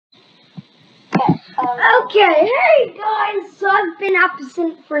Okay, hey guys, so I've been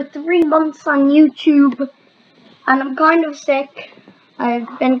absent for 3 months on YouTube, and I'm kind of sick.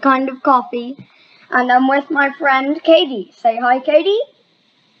 I've been kind of coughy, and I'm with my friend Katie. Say hi, Katie.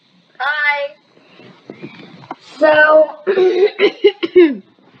 Hi. So,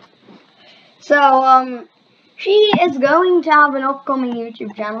 she is going to have an upcoming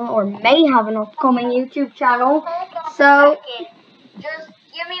YouTube channel, or may have an upcoming YouTube channel. So, Just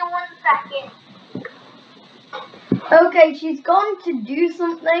give me 1 second. okay, she's going to do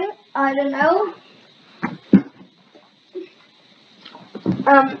something. I don't know.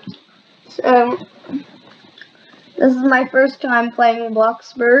 So this is my first time playing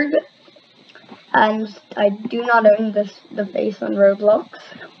Bloxburg, and I do not own the base on Roblox.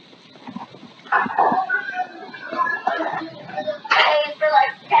 Hey, for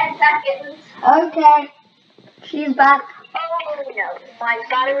like 10 seconds. Okay, she's back. Oh no, my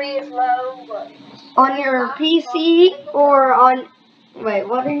battery is low. But On your PC or on? Wait,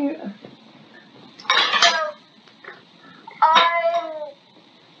 what are you? So, I'm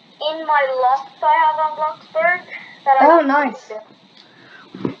in my loft I have on Bloxburg. Oh, nice.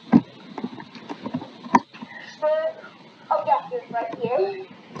 So, objectives right here.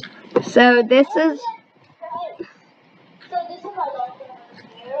 So this is. So this is my loft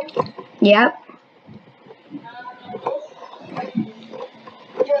here. Yep.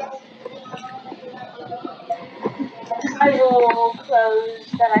 Casual clothes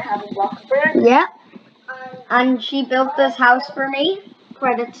that I have in Bloxburg. Yep. And she built this house for me.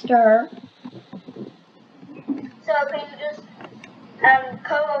 Credits to her. So can you just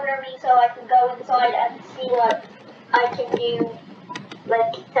co-owner me so I can go inside and see what I can do,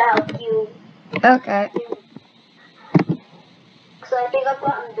 like, to help you. Okay. So I think I've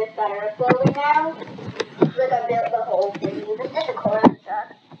gotten a bit better at building now. Like I built the whole thing. This is a colab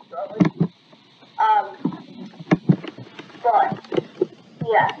shot, slowly. But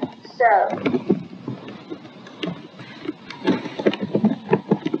yeah. So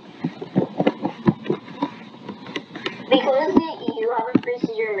because you haven't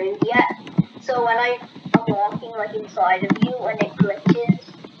boosted your mood yet, so when I'm walking like inside of you and it glitches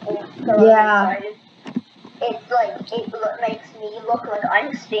and Yeah. inside of, it's like it makes me look like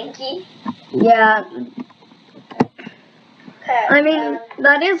I'm stinky. Yeah. Okay, I mean,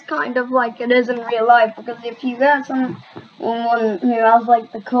 that is kind of like it is in real life, because if you get someone who has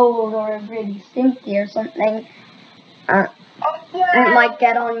like the cold or is really stinky or something, it might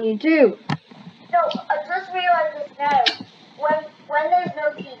get on you too. No, I just realized this now. When there's no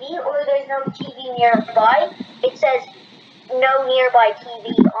TV or there's no TV nearby, it says no nearby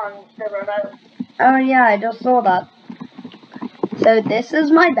TV on the remote. Oh yeah, I just saw that. So this is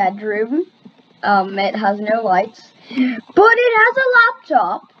my bedroom. It has no lights, but it has a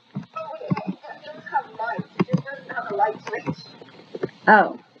laptop. It doesn't have lights. It just doesn't have a light switch.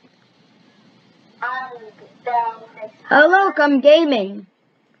 Oh. Oh, look, I'm gaming.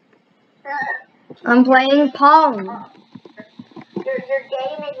 I'm playing Pong. You're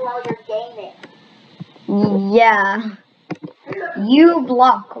gaming while you're gaming. Yeah. You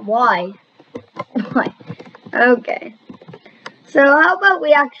block. Why? Why? Okay. So how about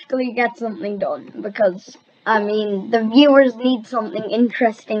we actually get something done? Because, I mean, the viewers need something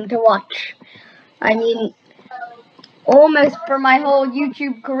interesting to watch. I mean, almost for my whole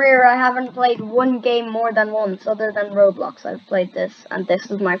YouTube career, I haven't played one game more than once, other than Roblox. I've played this, and this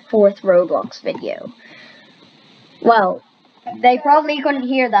is my 4th Roblox video. Well, they probably couldn't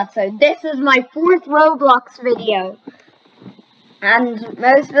hear that, so this is my 4th Roblox video. And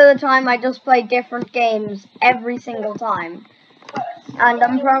most of the time, I just play different games every single time. And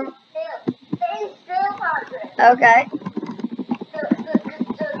I'm from... Okay. Just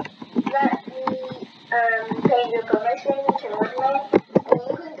let me pay your permission to run it. And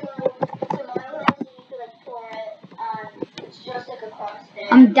you can go to my house and you can like pour it. It's just like a constant.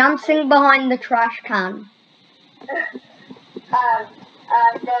 I'm dancing behind the trash can. And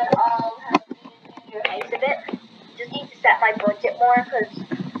then I'll help you do your house a bit. Just need to set my budget more because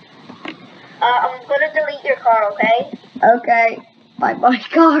I'm gonna delete your car, okay? Okay. Bye-bye,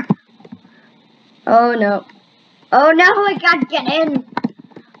 car. Oh, no. Oh, no, I can't get in.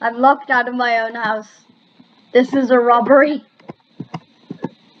 I'm locked out of my own house. This is a robbery.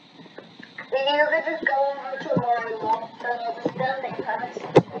 Then you can just go over to where I lost and I'll just build it. Haven't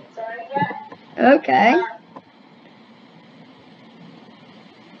seen sorry yet. Okay.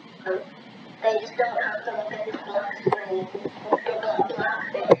 They just don't have to look at this block screen. They got a black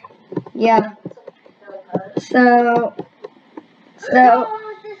bit. Yeah. So... Oh,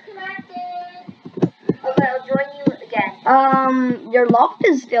 it's disconnected. Okay, I'll join you again. Your loft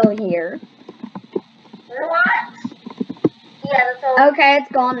is still here. What? Yeah, that's all. Okay,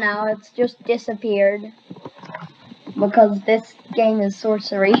 it's gone now. It's just disappeared. Because this game is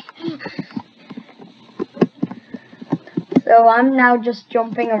sorcery. So I'm now just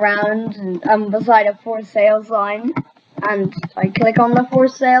jumping around and I'm beside a for sale sign. And I click on the for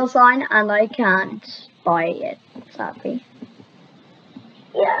sale sign and I can't buy it, sadly.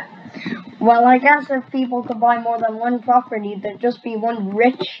 Yeah. Well, I guess if people could buy more than one property, there'd just be one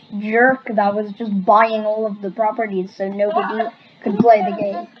rich jerk that was just buying all of the properties so nobody could play the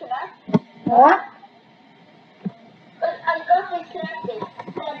game. What? I got disconnected.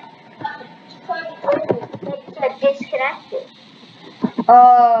 It said disconnected.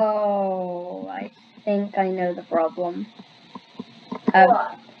 Oh, I think I know the problem.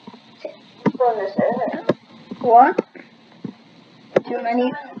 What? From the server. What? Too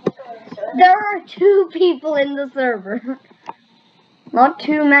many? There are 2 people in the server. Not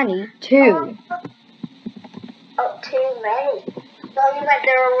too many, 2. Oh, too many. So you meant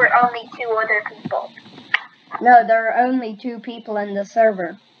there were only 2 other people. No, there are only 2 people in the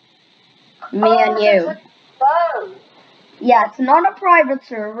server. Me and you. Oh. Yeah, it's not a private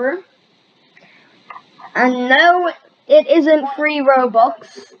server. And no, it isn't free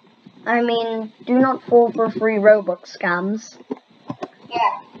Robux. I mean, do not fall for free Robux scams.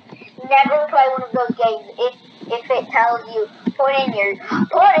 Yeah. Never play one of those games if it tells you put in your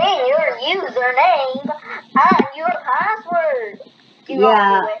username and your password. Do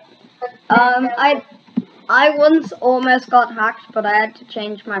not do it. I once almost got hacked, but I had to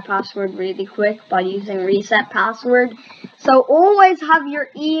change my password really quick by using reset password. So always have your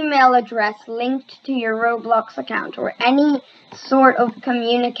email address linked to your Roblox account or any sort of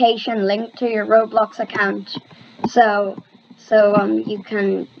communication linked to your Roblox account. So you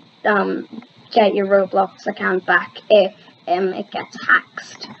can get your Roblox account back if it gets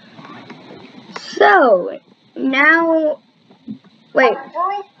hacked. So now wait.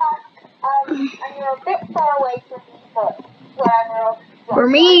 And you're a bit far away from me, but whatever. For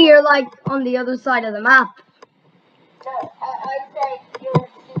me, you're like on the other side of the map. No, I'd say you're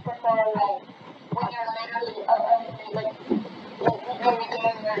super far away. When you're literally like in the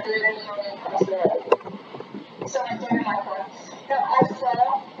game, you're literally only across the road. So it's in my house. So I saw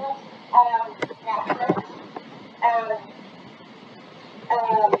Netflix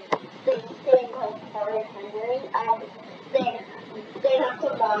this thing called Hard Hungary, and they have to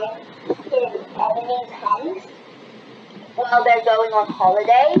mine his enemy's house while they're going on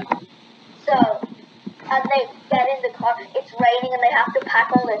holiday. So, as they get in the car, it's raining and they have to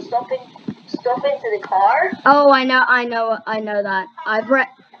pack all their stuff into the car. Oh, I know that.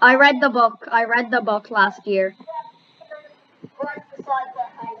 I read the book. I read the book last year. Right beside their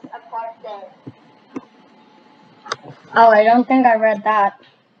house, a park there. Oh, I don't think I read that.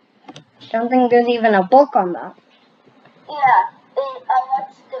 I don't think there's even a book on that. Yeah, I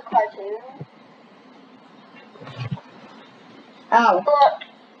watched the cartoon. Oh. But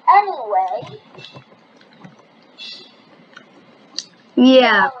anyway.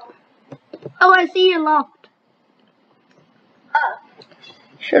 Yeah. Oh, I see you're locked. Oh.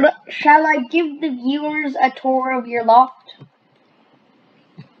 Shall I give the viewers a tour of your loft?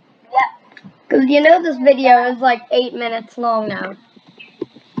 Yeah. Because you know this video is like 8 minutes long now.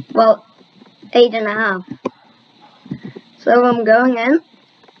 Well, 8.5. So I'm going in.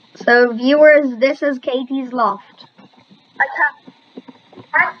 So viewers, this is Katie's loft. I can't.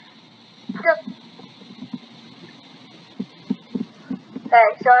 Okay,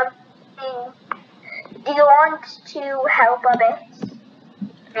 so I'm thinking, do you want to help a bit?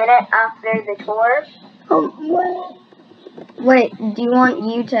 Minute after the tour? Wait, do you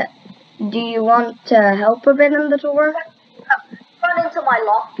want to help a bit in the tour? Gone into my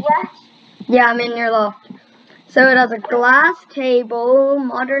loft yet? Yeah, I'm in your loft. So it has a glass table,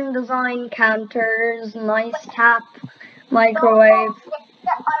 modern design counters, nice tap, microwave.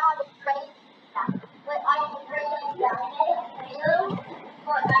 Yeah, I have a great tap. But I have a great down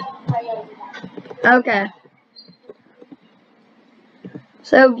but I have a Okay.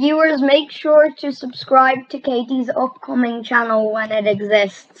 So viewers, make sure to subscribe to Katie's upcoming channel when it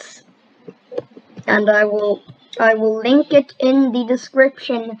exists. And I will link it in the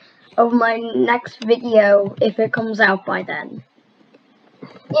description of my next video if it comes out by then.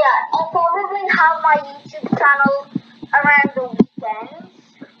 Yeah, I'll probably have my YouTube channel around the weekends.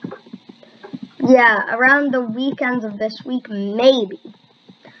 Yeah, around the weekends of this week, maybe.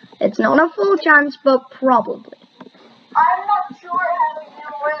 It's not a full chance, but probably. I'm not sure how you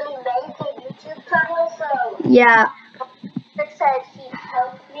really make a YouTube channel, so... Yeah. It said he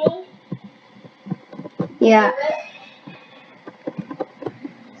helped me. Yeah.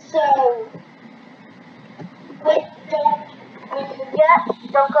 So...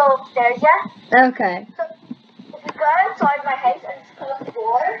 upstairs, yeah? Okay. So, if you go outside my house and just close the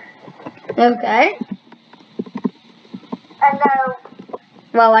door, Okay. and now,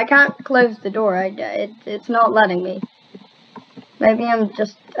 Well, I can't close the door. It's not letting me. Maybe I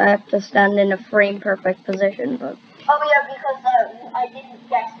have to stand in a frame perfect position, but. oh yeah, because I didn't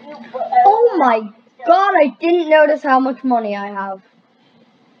guess you. Oh my god, I didn't notice how much money I have.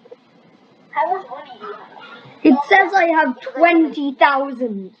 How much money do you have? It says I have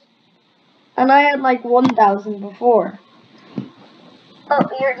 20,000. And I had like 1,000 before. Oh,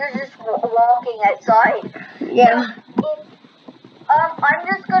 you're just walking outside. Yeah. I'm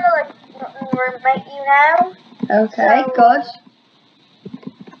just gonna like remind you now. Okay, So- good.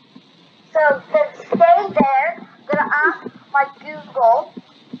 So then stay there. I'm gonna ask my Google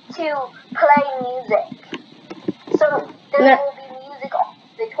to play music. So there No. will be music on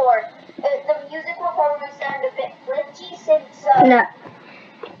the tour. The music will probably sound a bit glitchy since. No.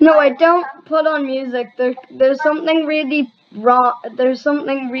 No, I don't put on music. There's something really wrong. There's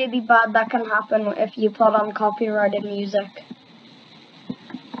something really bad that can happen if you put on copyrighted music.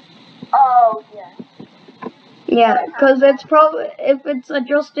 Oh yeah. Yeah, because it's probably, if it's a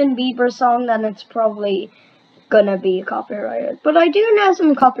Justin Bieber song, then it's probably gonna be copyrighted. But I do know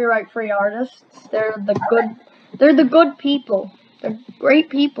some copyright-free artists. They're the good people. They're great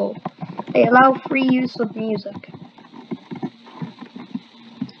people. They allow free use of music.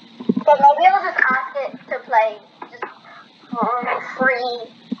 So maybe I'll just ask it to play just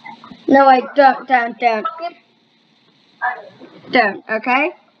free. No, I don't,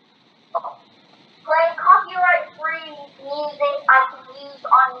 okay? Play copyright-free music I can use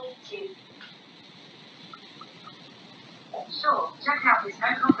on YouTube. Sure, check out this no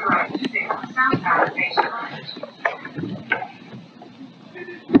copyright music on the SoundCloud page.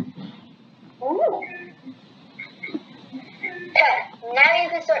 Ooh. Okay, now you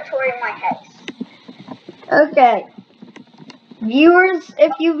can start touring my house. Okay. Viewers,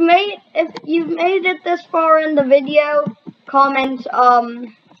 if you've made it this far in the video, comment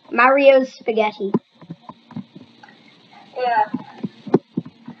Mario's spaghetti. Yeah.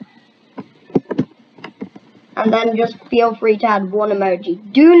 And then just feel free to add one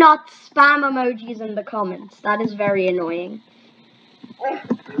emoji. Do not spam emojis in the comments. That is very annoying.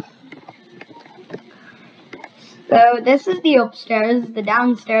 So this is the upstairs. The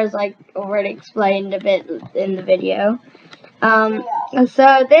downstairs I already explained a bit in the video.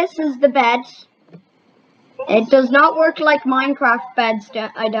 So this is the bed. It does not work like Minecraft beds,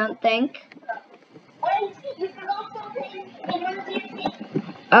 I don't think. Wait, you forgot something. Emergency.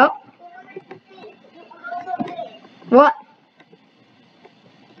 Oh, Emergency. You forgot something. what?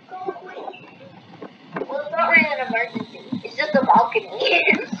 Go quick. Well, it's not really an emergency. It's just a balcony.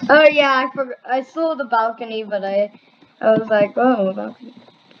 Oh yeah, I saw the balcony, but I was like, oh, balcony.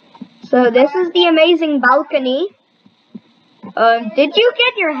 So this is the amazing balcony. Did you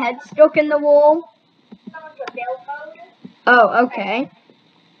get your head stuck in the wall? Oh, okay.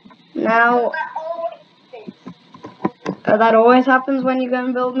 Now, that always happens when you go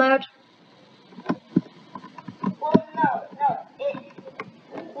in build mode? Well, no.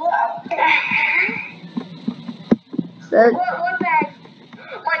 So, What the heck?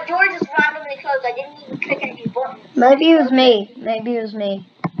 My door just randomly closed. I didn't even click any buttons. maybe it was me. Maybe it was me.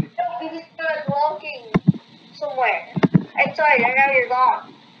 No, because I was walking somewhere outside and now you're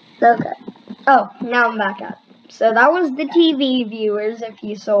gone. Okay. Oh, now I'm back at it. So that was the TV viewers, if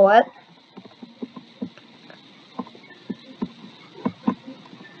you saw it.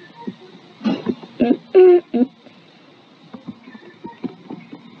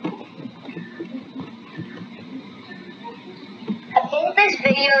 I think this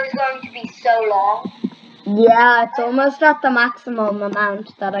video is going to be so long. Yeah, it's almost at the maximum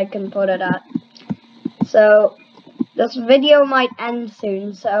amount that I can put it at. So, this video might end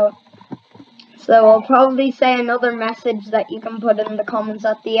soon, so I'll probably say another message that you can put in the comments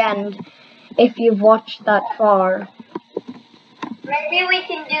at the end if you've watched that far. Maybe we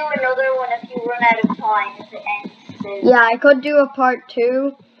can do another one if you run out of time, if it ends soon. Yeah, I could do a part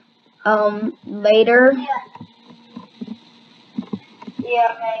 2 later.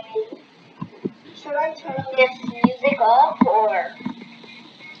 Yeah, maybe. Should I turn this music off or?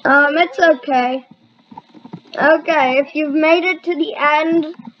 It's okay. Okay, if you've made it to the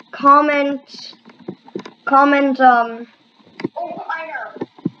end, comment, Oh, I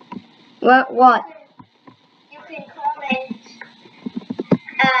know. what? You can comment,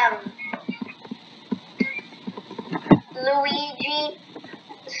 Luigi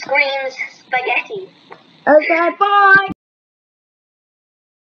screams spaghetti. Okay, bye!